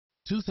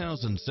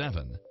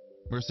2007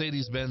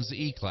 Mercedes-Benz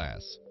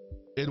E-Class.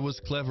 It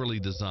was cleverly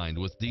designed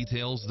with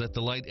details that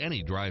delight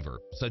any driver,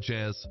 such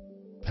as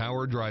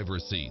power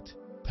driver's seat,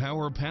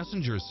 power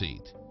passenger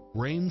seat,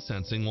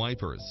 rain-sensing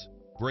wipers,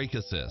 brake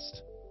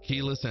assist,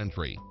 keyless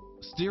entry,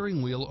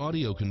 steering wheel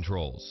audio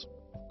controls,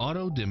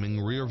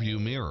 auto-dimming rear-view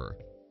mirror,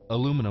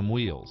 aluminum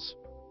wheels,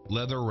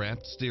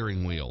 leather-wrapped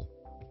steering wheel,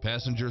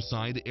 passenger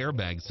side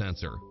airbag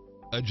sensor,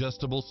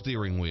 adjustable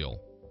steering wheel,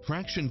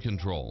 traction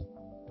control,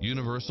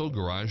 universal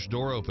garage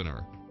door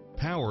opener,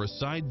 power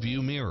side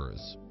view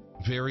mirrors,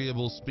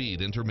 variable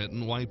speed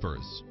intermittent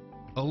wipers,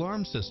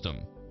 alarm system,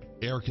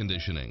 air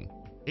conditioning,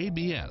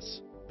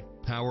 ABS,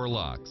 power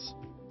locks,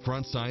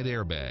 front side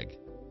airbag.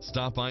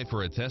 Stop by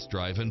for a test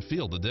drive and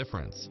feel the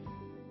difference.